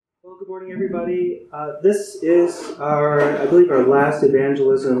Good morning, everybody. This is I believe our last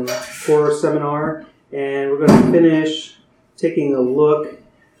evangelism core seminar, and we're going to finish taking a look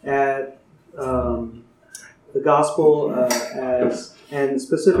at the gospel and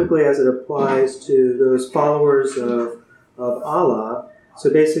specifically as it applies to those followers of Allah. So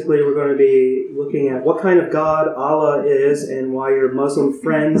basically, we're going to be looking at what kind of God Allah is and why your Muslim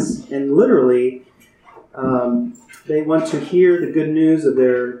friends, and literally, they want to hear the good news of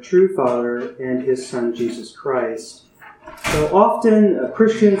their true Father and His Son, Jesus Christ. So often,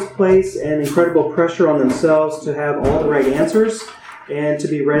 Christians place an incredible pressure on themselves to have all the right answers and to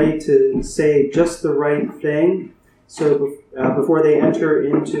be ready to say just the right thing. So before they enter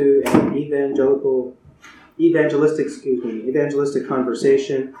into an evangelistic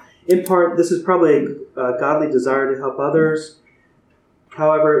conversation. In part, this is probably a godly desire to help others.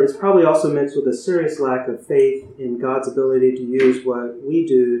 However, it's probably also mixed with a serious lack of faith in God's ability to use what we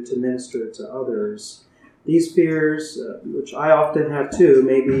do to minister to others. These fears, which I often have too,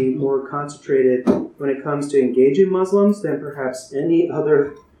 may be more concentrated when it comes to engaging Muslims than perhaps any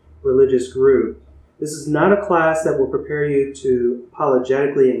other religious group. This is not a class that will prepare you to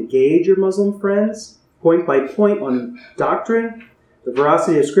apologetically engage your Muslim friends, point by point on doctrine, the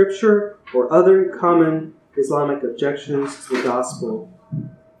veracity of Scripture, or other common Islamic objections to the gospel.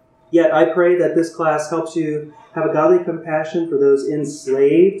 Yet I pray that this class helps you have a godly compassion for those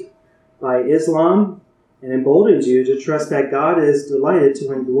enslaved by Islam and emboldens you to trust that God is delighted to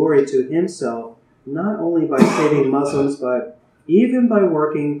bring glory to Himself, not only by saving Muslims, but even by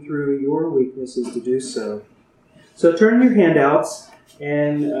working through your weaknesses to do so. So turn your handouts,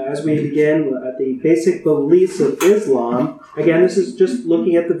 and as we begin at the basic beliefs of Islam, again, this is just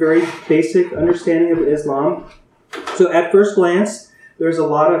looking at the very basic understanding of Islam. So at first glance, there's a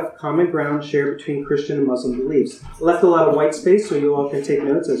lot of common ground shared between Christian and Muslim beliefs. I left a lot of white space so you all can take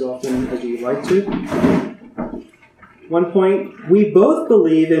notes as often as you like to. One point, we both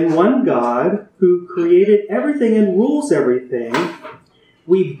believe in one God who created everything and rules everything.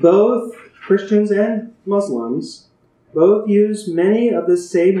 We both, Christians and Muslims, both use many of the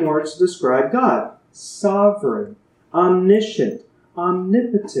same words to describe God. Sovereign, omniscient,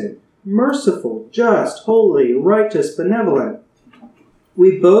 omnipotent, merciful, just, holy, righteous, benevolent.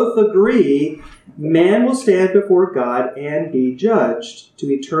 We both agree man will stand before God and be judged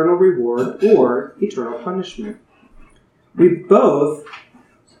to eternal reward or eternal punishment. We both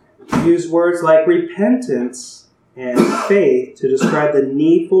use words like repentance and faith to describe the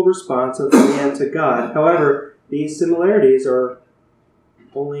needful response of man to God. However, these similarities are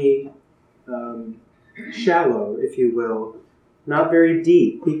only shallow, if you will, not very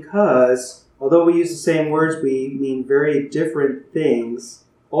deep, because although we use the same words, we mean very different things.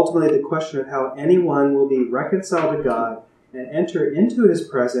 Ultimately, the question of how anyone will be reconciled to God and enter into His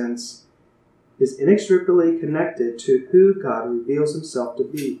presence is inextricably connected to who God reveals Himself to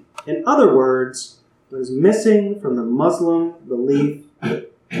be. In other words, what is missing from the Muslim belief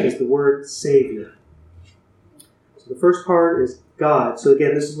is the word Savior. So the first part is God. So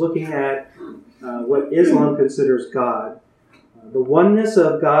again, this is looking at what Islam considers God. The oneness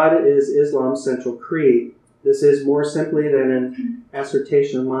of God is Islam's central creed. This is more simply than an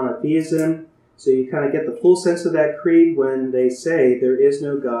assertion of monotheism. So you kind of get the full sense of that creed when they say there is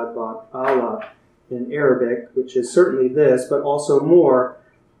no God but Allah in Arabic, which is certainly this, but also more.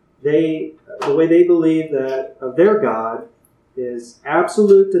 The way they believe that of their God is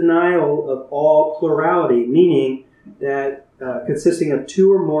absolute denial of all plurality, meaning that consisting of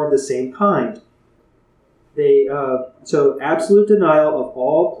two or more of the same kind. So absolute denial of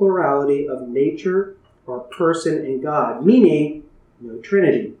all plurality of nature or person in God, meaning no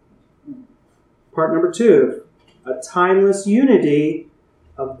Trinity. Part number 2, a timeless unity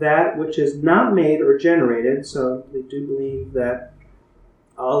of that which is not made or generated. So they do believe that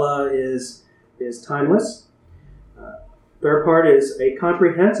Allah is timeless. Third part is a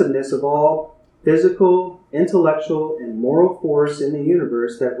comprehensiveness of all physical, intellectual, and moral force in the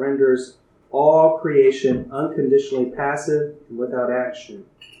universe that renders all creation unconditionally passive and without action.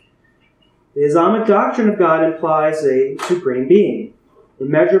 The Islamic doctrine of God implies a supreme being,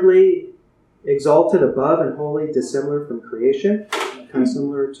 immeasurably exalted above and wholly dissimilar from creation, kind of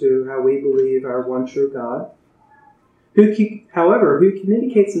similar to how we believe our one true God, who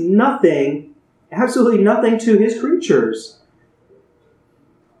communicates nothing, absolutely nothing to His creatures,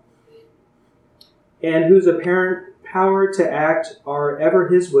 and whose apparent power to act are ever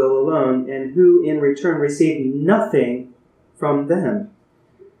His will alone, and who in return receive nothing from them.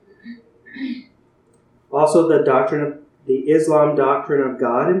 Also, the Islam doctrine of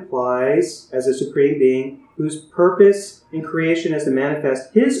God implies, as a supreme being, whose purpose in creation is to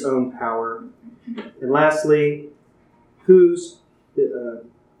manifest his own power. And lastly, the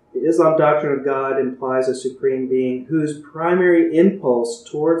Islam doctrine of God implies a supreme being whose primary impulse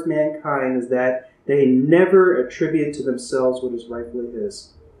towards mankind is that they never attribute to themselves what is rightfully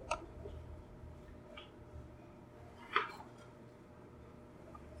his.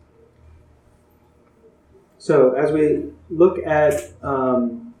 So as we look at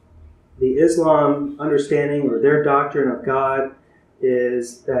the Islam understanding or their doctrine of God,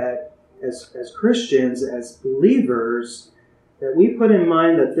 is that as Christians, as believers, that we put in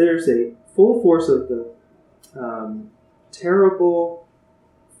mind that there's a full force of the terrible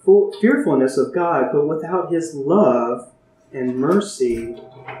fearfulness of God, but without his love and mercy,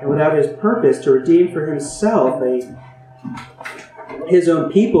 and without his purpose to redeem for himself his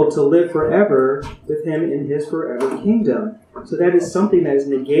own people to live forever with him in his forever kingdom. So that is something that is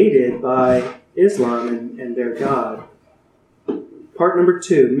negated by Islam and their God. Part number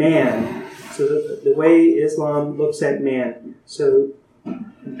 2, man. So the way Islam looks at man. So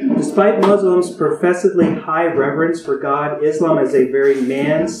despite Muslims' professedly high reverence for God, Islam is a very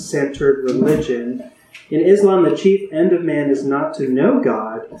man-centered religion. In Islam, the chief end of man is not to know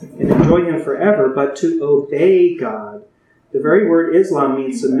God and enjoy him forever, but to obey God. The very word Islam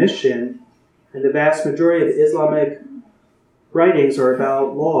means submission, and the vast majority of Islamic writings are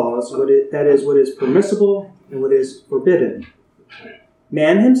about laws, that is, what is permissible and what is forbidden.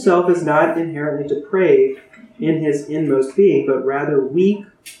 Man himself is not inherently depraved in his inmost being, but rather weak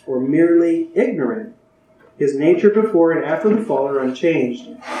or merely ignorant. His nature before and after the fall are unchanged.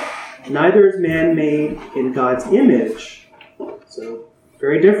 Neither is man made in God's image. So,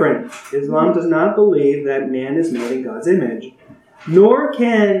 very different. Islam does not believe that man is made in God's image. Nor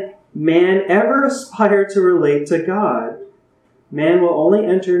can man ever aspire to relate to God. Man will only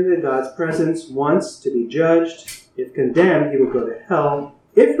enter into God's presence once to be judged. If condemned, he will go to hell.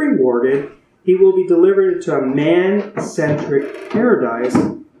 If rewarded, he will be delivered into a man-centric paradise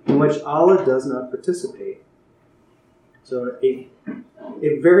in which Allah does not participate. So a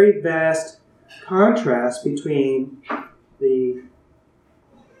very vast contrast between the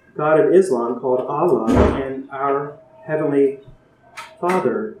God of Islam called Allah and our Heavenly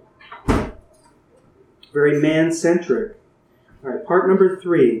Father. Very man-centric. All right, part number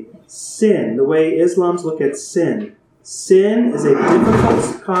 3, sin. The way Islams look at sin. Sin is a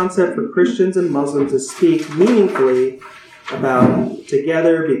difficult concept for Christians and Muslims to speak meaningfully about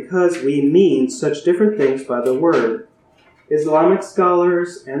together because we mean such different things by the word. Islamic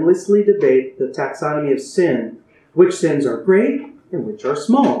scholars endlessly debate the taxonomy of sin, which sins are great and which are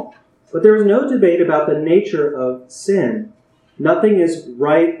small. But there is no debate about the nature of sin. Nothing is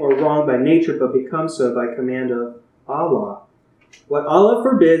right or wrong by nature, but becomes so by command of Allah. What Allah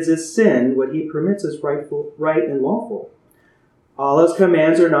forbids is sin. What he permits is right and lawful. Allah's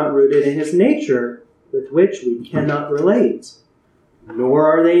commands are not rooted in his nature, with which we cannot relate.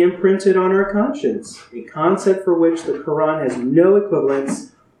 Nor are they imprinted on our conscience, a concept for which the Quran has no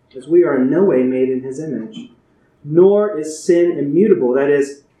equivalence, as we are in no way made in his image. Nor is sin immutable, that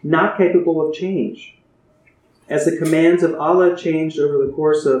is, not capable of change. As the commands of Allah changed over the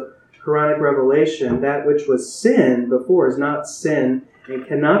course of Quranic revelation, that which was sin before is not sin and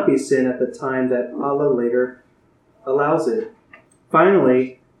cannot be sin at the time that Allah later allows it.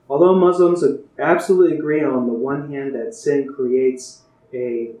 Finally, although Muslims absolutely agree on the one hand that sin creates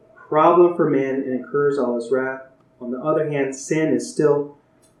a problem for man and incurs Allah's wrath, on the other hand, sin is still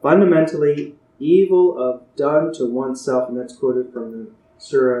fundamentally evil done to oneself, and that's quoted from the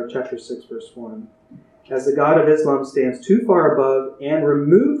Surah chapter 6, verse 1. As the God of Islam stands too far above and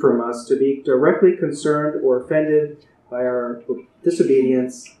removed from us to be directly concerned or offended by our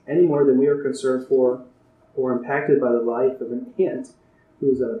disobedience any more than we are concerned for or impacted by the life of an ant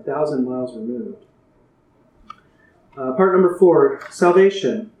who is 1,000 miles removed. Part number 4,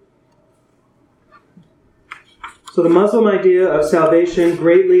 salvation. So the Muslim idea of salvation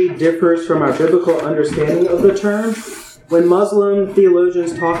greatly differs from our biblical understanding of the term. When Muslim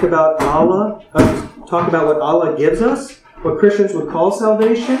theologians talk about what Allah gives us, what Christians would call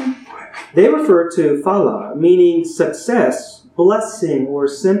salvation, they refer to falah, meaning success, blessing, or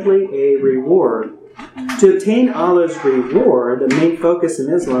simply a reward. To obtain Allah's reward, the main focus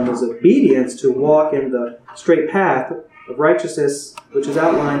in Islam is obedience to walk in the straight path of righteousness, which is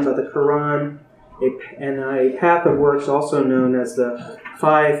outlined by the Quran, and a path of works also known as the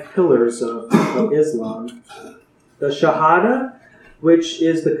 5 pillars of Islam. The Shahada, which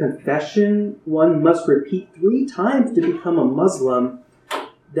is the confession one must repeat 3 times to become a Muslim.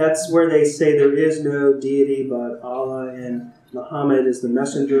 That's where they say there is no deity but Allah, and Muhammad is the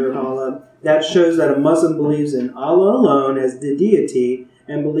messenger of Allah. That shows that a Muslim believes in Allah alone as the deity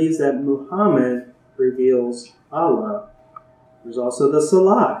and believes that Muhammad reveals Allah. There's also the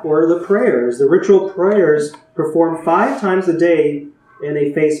salat, or the prayers, the ritual prayers performed 5 times a day, and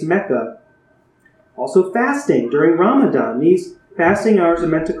they face Mecca. Also fasting during Ramadan. These fasting hours are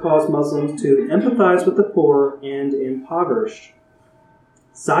meant to cause Muslims to empathize with the poor and impoverished.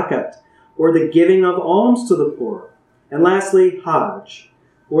 Zakat, or the giving of alms to the poor. And lastly, Hajj,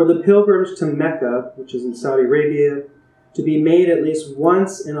 or the pilgrimage to Mecca, which is in Saudi Arabia, to be made at least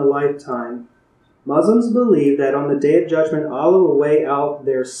once in a lifetime. Muslims believe that on the Day of Judgment, Allah will weigh out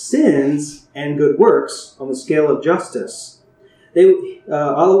their sins and good works on the scale of justice.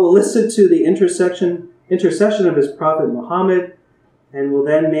 Allah will listen to the intercession of His Prophet Muhammad and will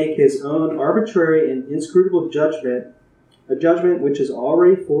then make His own arbitrary and inscrutable judgment, a judgment which is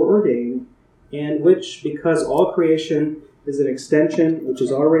already foreordained, and which, because all creation is an extension which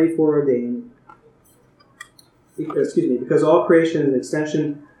is already foreordained, because all creation is an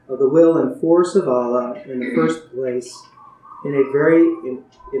extension of the will and force of Allah in the first place, in a very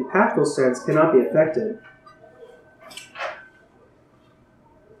impactful sense, cannot be affected.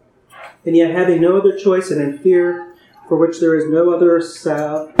 And yet, having no other choice and in fear for which there is no other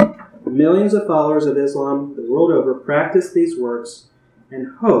salve, millions of followers of Islam the world over practice these works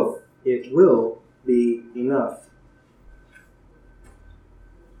and hope it will be enough.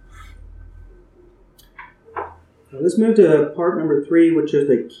 Now let's move to part number 3, which is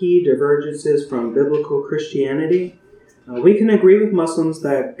the key divergences from biblical Christianity. We can agree with Muslims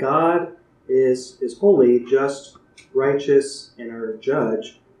that God is holy, just, righteous, and our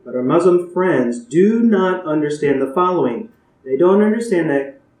judge. But our Muslim friends do not understand the following. They don't understand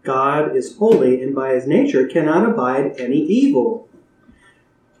that God is holy and by His nature cannot abide any evil.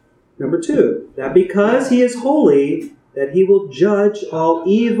 Number 2, that because He is holy, that He will judge all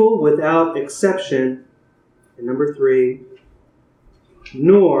evil without exception. And number 3,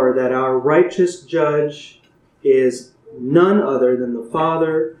 nor that our righteous judge is none other than the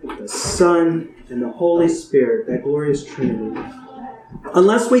Father, the Son, and the Holy Spirit, that glorious Trinity.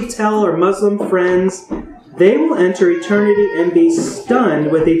 Unless we tell our Muslim friends, they will enter eternity and be stunned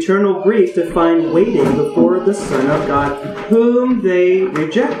with eternal grief to find waiting before the Son of God, whom they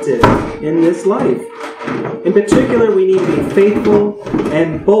rejected in this life. In particular, we need to be faithful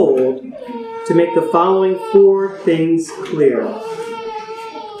and bold to make the following 4 things clear.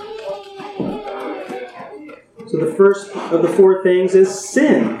 So the first of the 4 things is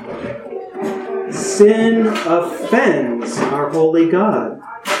sin. Sin offends our holy God.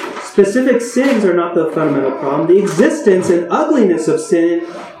 Specific sins are not the fundamental problem. The existence and ugliness of sin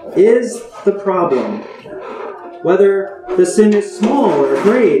is the problem. Whether the sin is small or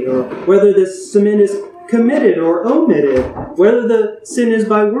great, or whether the sin is committed or omitted, whether the sin is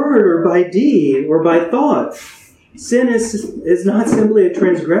by word or by deed or by thought. Sin is not simply a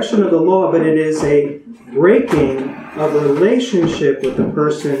transgression of the law, but it is a breaking of relationship with the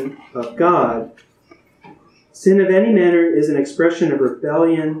person of God. Sin of any manner is an expression of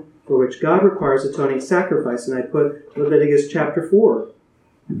rebellion for which God requires atoning sacrifice, and I put Leviticus chapter 4.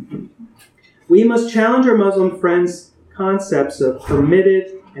 We must challenge our Muslim friends' concepts of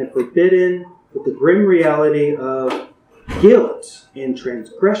permitted and forbidden with the grim reality of guilt and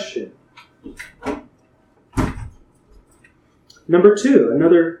transgression. Number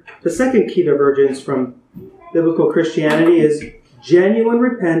 2, the second key divergence from biblical Christianity is genuine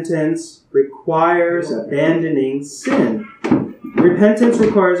repentance requires abandoning sin. Repentance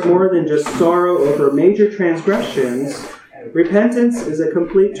requires more than just sorrow over major transgressions. Repentance is a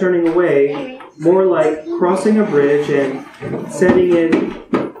complete turning away, more like crossing a bridge and setting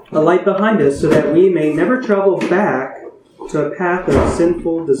a light behind us so that we may never travel back to a path of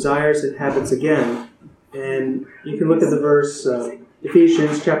sinful desires and habits again. And you can look at the verse,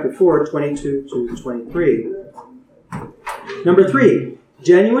 Ephesians chapter 4, 22 to 23. Number 3,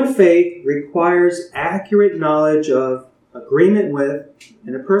 genuine faith requires accurate knowledge of, agreement with,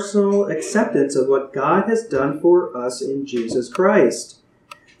 and a personal acceptance of what God has done for us in Jesus Christ.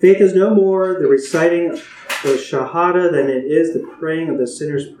 Faith is no more the reciting the Shahada than it is the praying of the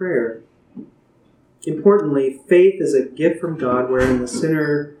sinner's prayer. Importantly, faith is a gift from God wherein the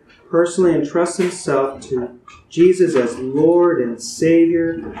sinner personally entrusts himself to Jesus as Lord and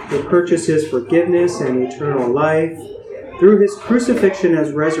Savior to purchase his forgiveness and eternal life through his crucifixion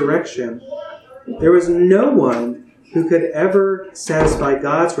as resurrection. There was no one who could ever satisfy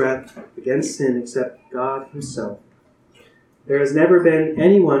God's wrath against sin except God Himself. There has never been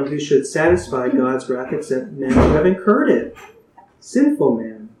anyone who should satisfy God's wrath except men who have incurred it. Sinful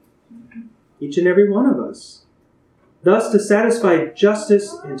man. Each and every one of us. Thus, to satisfy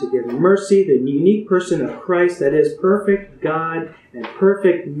justice and to give mercy, the unique person of Christ, that is, perfect God and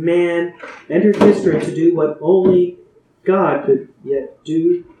perfect man, entered history to do what only God could yet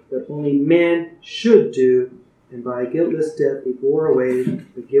do, what only man should do, and by guiltless death he bore away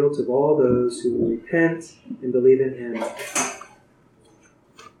the guilt of all those who will repent and believe in him.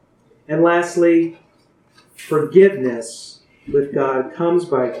 And lastly, forgiveness with God comes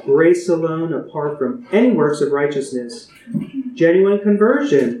by grace alone, apart from any works of righteousness. Genuine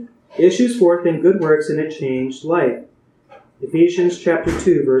conversion issues forth in good works in a changed life. Ephesians chapter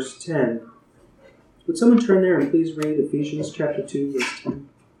 2, verse 10. Would someone turn there and please read Ephesians chapter 2, verse 10?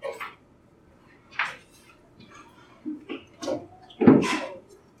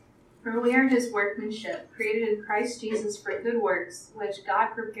 For we are his workmanship, created in Christ Jesus for good works, which God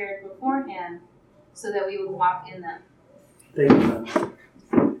prepared beforehand, so that we would walk in them. Thank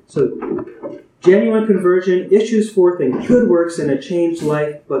you. So, genuine conversion issues forth in good works in a changed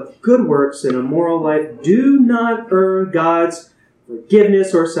life, but good works in a moral life do not earn God's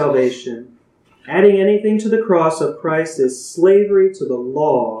forgiveness or salvation. Adding anything to the cross of Christ is slavery to the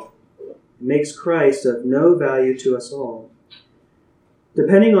law. It makes Christ of no value to us all.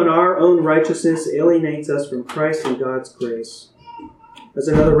 Depending on our own righteousness alienates us from Christ and God's grace. As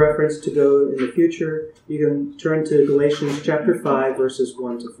another reference to go in the future, you can turn to Galatians chapter 5, verses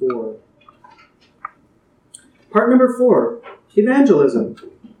 1 to 4. Part number 4, evangelism.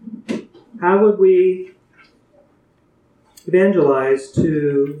 How would we evangelize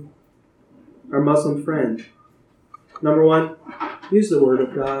to our Muslim friend? Number 1, use the Word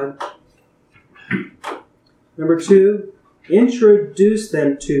of God. Number 2, introduce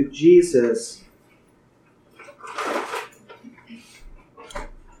them to Jesus.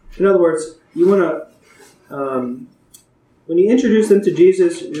 In other words, you want to, when you introduce them to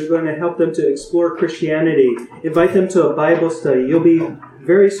Jesus, you're going to help them to explore Christianity. Invite them to a Bible study. You'll be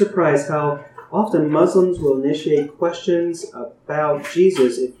very surprised how often Muslims will initiate questions about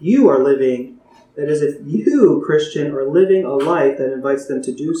Jesus if you are living, that is, if you, Christian, are living a life that invites them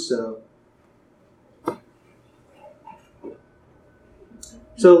to do so.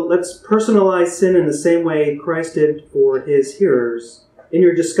 So let's personalize sin in the same way Christ did for his hearers. In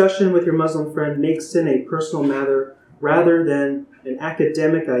your discussion with your Muslim friend, make sin a personal matter rather than an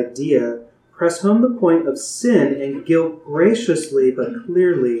academic idea. Press home the point of sin and guilt graciously but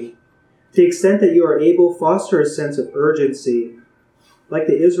clearly. To the extent that you are able, foster a sense of urgency. Like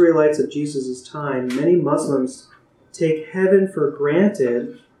the Israelites of Jesus' time, many Muslims take heaven for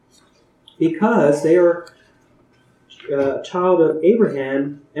granted because they are a child of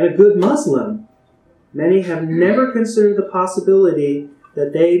Abraham and a good Muslim. Many have never considered the possibility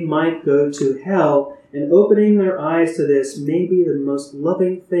that they might go to hell, and opening their eyes to this may be the most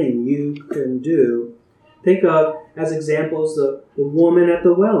loving thing you can do. Think of, as examples, the woman at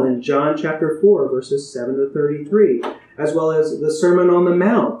the well in John chapter 4, verses 7 to 33, as well as the Sermon on the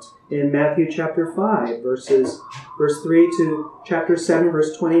Mount in Matthew chapter 5, verse 3 to chapter 7,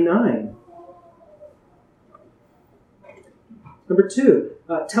 verse 29. Number 2,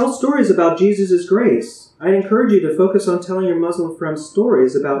 tell stories about Jesus' grace. I'd encourage you to focus on telling your Muslim friends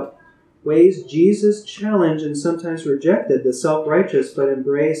stories about ways Jesus challenged and sometimes rejected the self-righteous but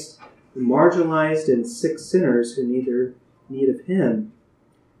embraced the marginalized and sick sinners who need of him.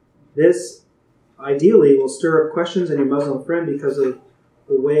 This, ideally, will stir up questions in your Muslim friend because of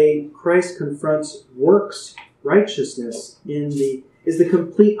the way Christ confronts works righteousness is the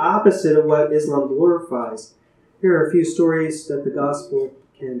complete opposite of what Islam glorifies. Here are a few stories that the gospel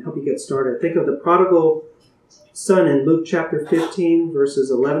can help you get started. Think of the prodigal son in Luke chapter 15,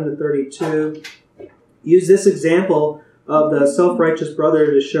 verses 11 to 32. Use this example of the self-righteous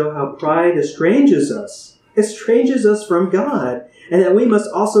brother to show how pride estranges us from God, and that we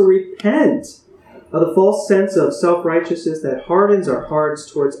must also repent of the false sense of self-righteousness that hardens our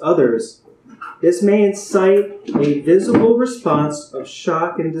hearts towards others. This may incite a visible response of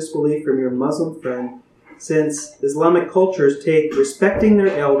shock and disbelief from your Muslim friend, since Islamic cultures take respecting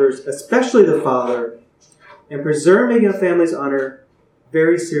their elders, especially the father, and preserving a family's honor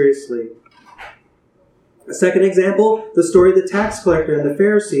very seriously. A second example, the story of the tax collector and the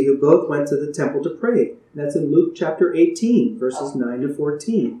Pharisee who both went to the temple to pray. That's in Luke chapter 18, verses 9 to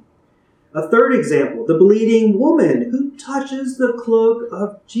 14. A third example, the bleeding woman who touches the cloak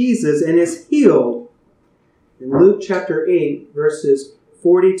of Jesus and is healed. In Luke chapter 8, verses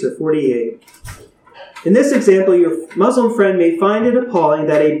 40 to 48. In this example, your Muslim friend may find it appalling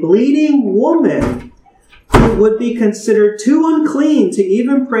that a bleeding woman who would be considered too unclean to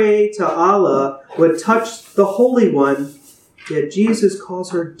even pray to Allah would touch the Holy One, yet Jesus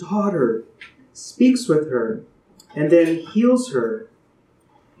calls her daughter, speaks with her. and then heals her.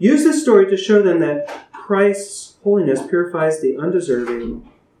 Use this story to show them that Christ's holiness purifies the undeserving,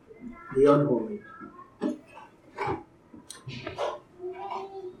 the unholy.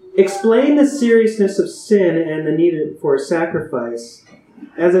 Explain the seriousness of sin and the need for a sacrifice.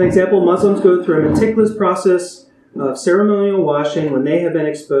 As an example, Muslims go through a meticulous process of ceremonial washing when they have been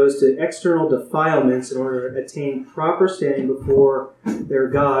exposed to external defilements in order to attain proper standing before their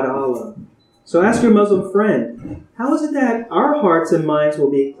God, Allah. So ask your Muslim friend, how is it that our hearts and minds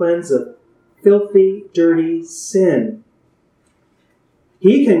will be cleansed of filthy, dirty sin?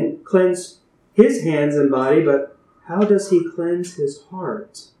 He can cleanse his hands and body, but how does he cleanse his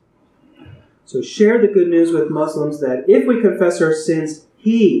heart? So share the good news with Muslims that if we confess our sins,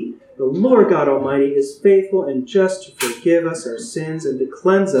 He, the Lord God Almighty, is faithful and just to forgive us our sins and to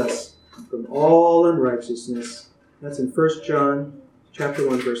cleanse us from all unrighteousness. That's in 1 John chapter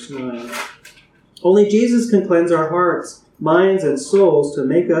 1, verse 9. Only Jesus can cleanse our hearts, minds, and souls to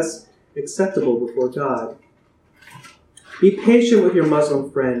make us acceptable before God. Be patient with your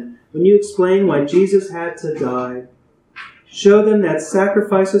Muslim friend when you explain why Jesus had to die. Show them that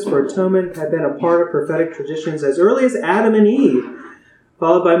sacrifices for atonement have been a part of prophetic traditions as early as Adam and Eve,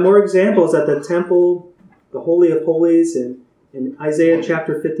 followed by more examples at the temple, the Holy of Holies, and in Isaiah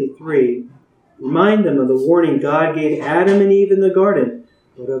chapter 53. Remind them of the warning God gave Adam and Eve in the garden,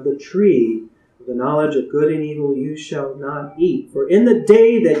 but of the tree of the knowledge of good and evil you shall not eat. For in the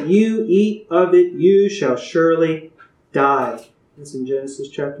day that you eat of it, you shall surely die. That's in Genesis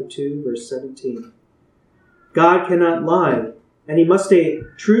chapter 2, verse 17. God cannot lie, and He must stay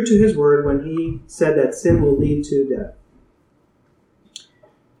true to His word when He said that sin will lead to death.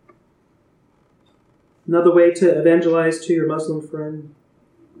 Another way to evangelize to your Muslim friend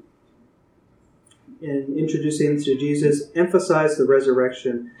in introducing them to Jesus, emphasize the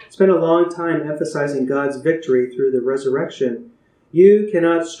resurrection. Spend a long time emphasizing God's victory through the resurrection. You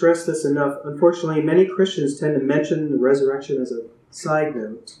cannot stress this enough. Unfortunately, many Christians tend to mention the resurrection as a side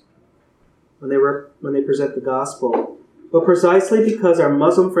note when they present the gospel. But precisely because our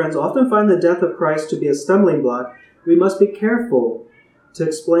Muslim friends often find the death of Christ to be a stumbling block, we must be careful to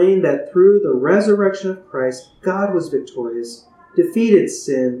explain that through the resurrection of Christ, God was victorious, defeated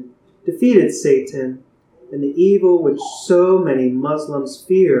sin, defeated Satan, and the evil which so many Muslims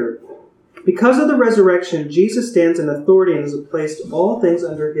fear. Because of the resurrection, Jesus stands in authority and has placed all things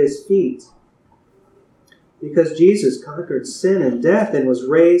under His feet. Because Jesus conquered sin and death and was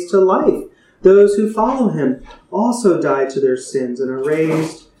raised to life, those who follow Him also die to their sins and are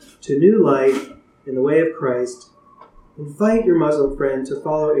raised to new life in the way of Christ. Invite your Muslim friend to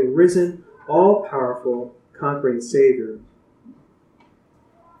follow a risen, all-powerful, conquering Savior.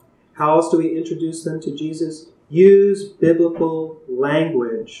 How else do we introduce them to Jesus? Use biblical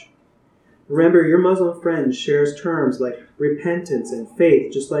language. Remember, your Muslim friend shares terms like repentance and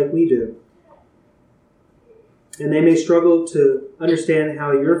faith, just like we do. And they may struggle to understand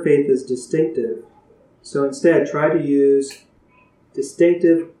how your faith is distinctive. So instead, try to use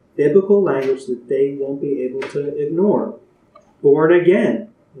distinctive biblical language that they won't be able to ignore. Born again,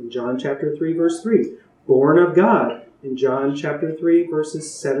 in John chapter 3, verse 3. Born of God, in John chapter 3,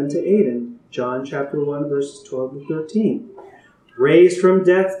 verses 7 to 8, and John chapter 1, verses 12 to 13. Raised from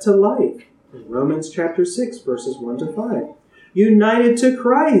death to life, in Romans chapter 6, verses 1 to 5. United to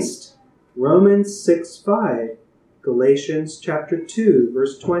Christ, Romans 6, 5. Galatians chapter 2,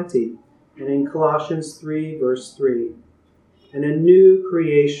 verse 20, and in Colossians 3, verse 3. And a new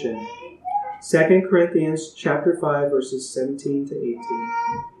creation, 2 Corinthians chapter 5, verses 17 to 18.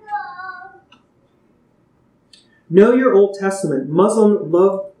 Know your Old Testament. Muslims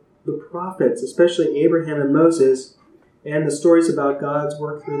love the prophets, especially Abraham and Moses, and the stories about God's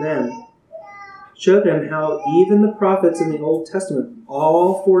work through them. Show them how even the prophets in the Old Testament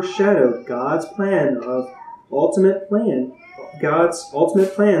all foreshadowed God's ultimate plan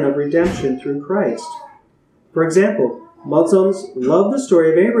of redemption through Christ. For example, Muslims love the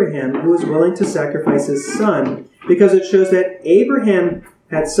story of Abraham, who was willing to sacrifice his son, because it shows that Abraham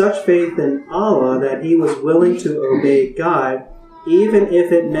had such faith in Allah that he was willing to obey God, even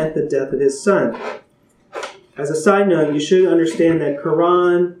if it meant the death of his son. As a side note, you should understand that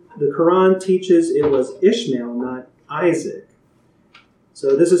the Quran teaches it was Ishmael, not Isaac.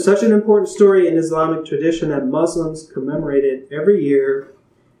 So this is such an important story in Islamic tradition that Muslims commemorate it every year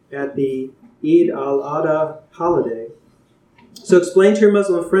at the Eid al-Adha holiday. So explain to your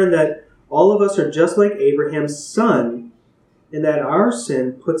Muslim friend that all of us are just like Abraham's son, and that our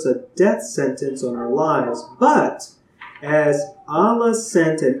sin puts a death sentence on our lives. But as Allah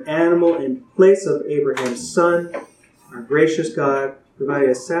sent an animal in place of Abraham's son, our gracious God provided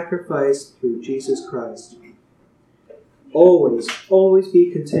a sacrifice through Jesus Christ. always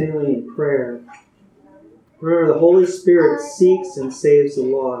be continually in prayer. Remember, the Holy Spirit seeks and saves the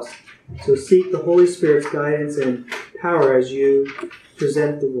lost. So seek the Holy Spirit's guidance and power as you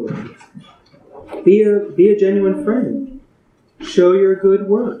present the word. Be a genuine friend. Show your good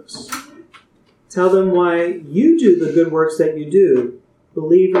works. Tell them why you do the good works that you do.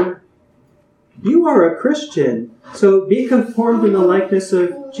 Believer, you are a Christian, so be conformed in the likeness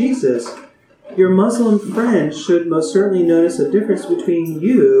of Jesus. Your Muslim friend should most certainly notice a difference between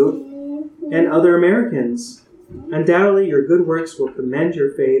you and other Americans. Undoubtedly, your good works will commend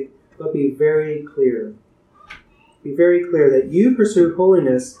your faith, but be very clear. Be very clear that you pursue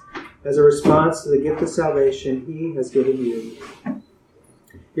holiness as a response to the gift of salvation He has given you.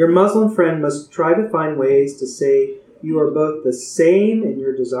 Your Muslim friend must try to find ways to say you are both the same in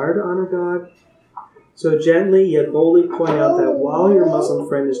your desire to honor God. So gently yet boldly point out that while your Muslim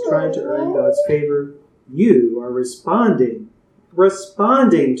friend is trying to earn God's favor, you are responding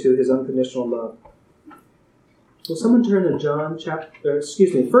to His unconditional love. Will someone turn to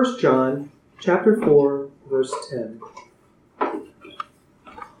 1 John chapter 4, verse 10.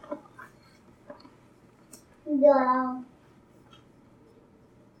 Yeah.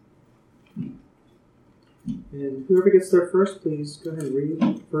 And whoever gets there first, please go ahead and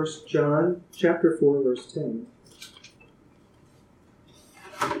read 1 John chapter 4, verse 10.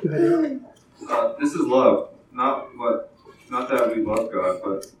 Go ahead. This is love, not that we love God,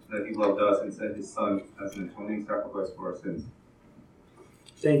 but that He loved us and sent His Son as an atoning sacrifice for our sins.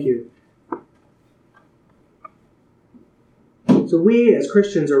 Thank you. So we as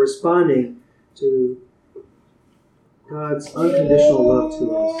Christians are responding to God's unconditional love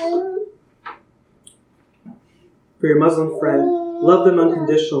to us. For your Muslim friend, love them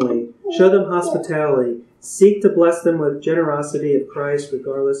unconditionally. Show them hospitality. Seek to bless them with generosity of Christ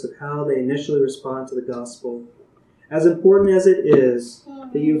regardless of how they initially respond to the gospel. As important as it is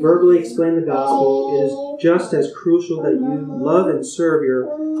that you verbally explain the gospel, it is just as crucial that you love and serve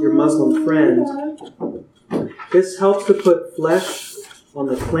your Muslim friend. This helps to put flesh on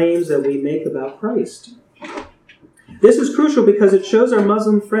the claims that we make about Christ. This is crucial because it shows our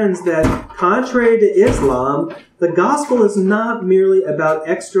Muslim friends that, contrary to Islam, the gospel is not merely about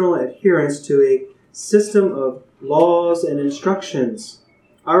external adherence to a system of laws and instructions.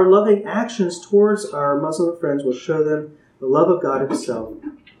 Our loving actions towards our Muslim friends will show them the love of God Himself.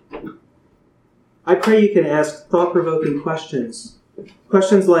 I pray you can ask thought-provoking questions.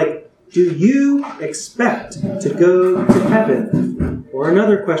 Questions like, do you expect to go to heaven? Or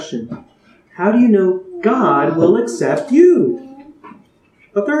another question, how do you know God will accept you?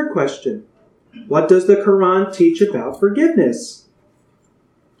 A third question, what does the Quran teach about forgiveness?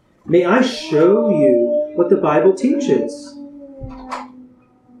 May I show you what the Bible teaches?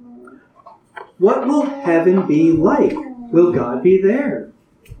 What will heaven be like? Will God be there?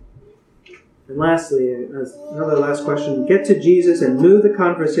 And lastly, another last question, get to Jesus and move the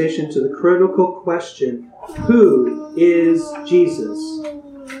conversation to the critical question, who is Jesus?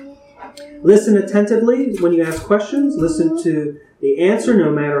 Listen attentively when you ask questions. Listen to the answer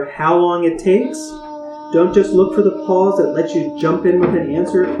no matter how long it takes. Don't just look for the pause that lets you jump in with an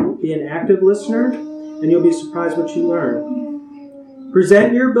answer. Be an active listener, and you'll be surprised what you learn.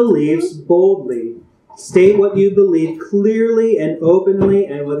 Present your beliefs boldly. State what you believe clearly and openly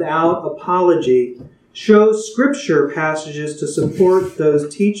and without apology. Show scripture passages to support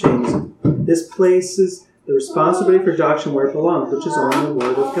those teachings. This places the responsibility for doctrine where it belongs, which is on the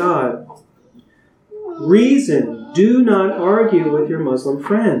Word of God. Reason. Do not argue with your Muslim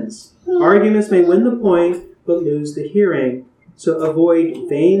friends. Arguments may win the point, but lose the hearing. So avoid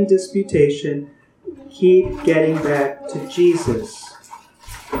vain disputation. Keep getting back to Jesus.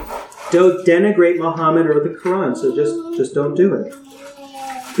 Don't denigrate Muhammad or the Quran, so just don't do it.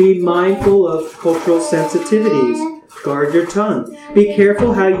 Be mindful of cultural sensitivities. Guard your tongue. Be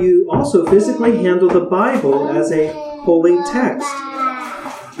careful how you also physically handle the Bible as a holy text.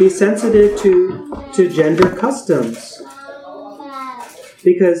 Be sensitive to gender customs.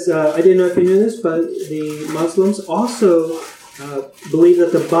 Because I didn't know if you knew this, but the Muslims also believe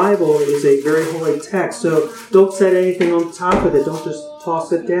that the Bible is a very holy text. So don't set anything on top of it. Don't just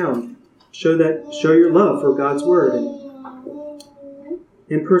toss it down. Show your love for God's Word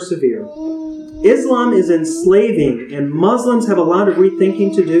and persevere. Islam is enslaving, and Muslims have a lot of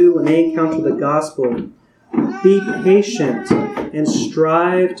rethinking to do when they encounter the gospel. Be patient and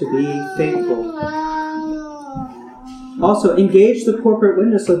strive to be faithful. Also, engage the corporate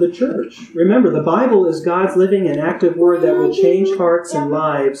witness of the church. Remember, the Bible is God's living and active Word that will change hearts and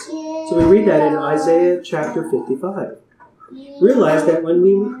lives. So we read that in Isaiah chapter 55. Realize that when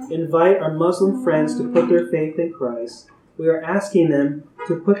we invite our Muslim friends to put their faith in Christ, we are asking them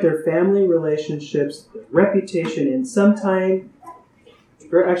to put their family relationships, their reputation, and sometimes,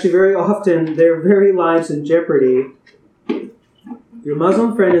 actually very often, their very lives in jeopardy. Your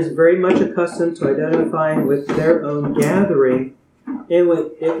Muslim friend is very much accustomed to identifying with their own gathering, and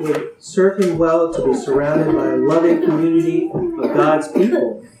it would serve him well to be surrounded by a loving community of God's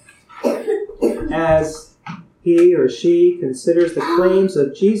people, as he or she considers the claims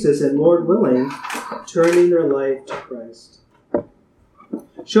of Jesus and, Lord willing, turning their life to Christ.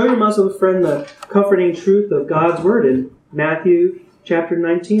 Show your Muslim friend the comforting truth of God's Word in Matthew chapter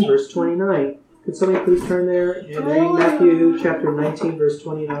 19, verse 29. Could somebody please turn there and read Matthew chapter 19, verse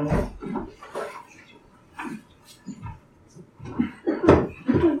 29?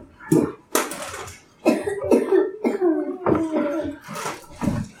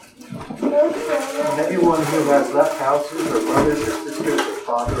 Anyone who has left houses or brothers or sisters or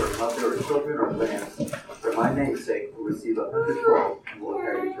father or mother or children or lands for my name's sake will receive 100-fold and will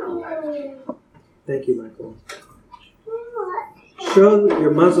inherit eternal life. Thank you, Michael. Show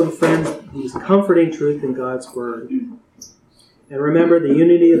your Muslim friends these comforting truth in God's Word. And remember, the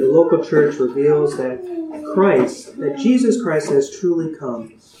unity of the local church reveals that Jesus Christ has truly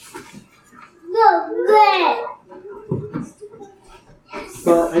come.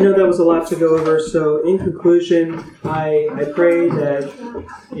 Well, I know that was a lot to go over, so in conclusion, I pray that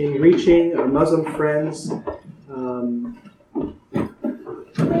in reaching our Muslim friends,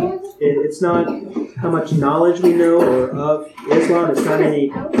 it's not how much knowledge we know or of Islam, it's not any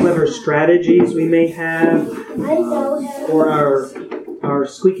clever strategies we may have, or our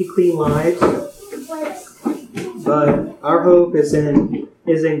squeaky clean lives, but our hope is in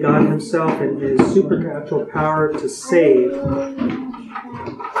God Himself and His supernatural power to save.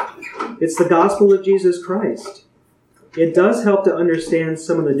 It's the gospel of Jesus Christ. It does help to understand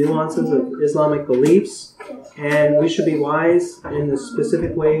some of the nuances of Islamic beliefs, and we should be wise in the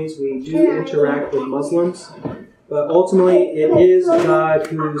specific ways we do interact with Muslims. But ultimately, it is God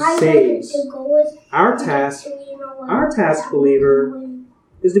who saves. Our task, believer,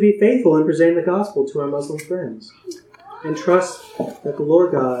 is to be faithful in presenting the gospel to our Muslim friends and trust that the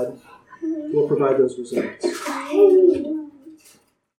Lord God will provide those results.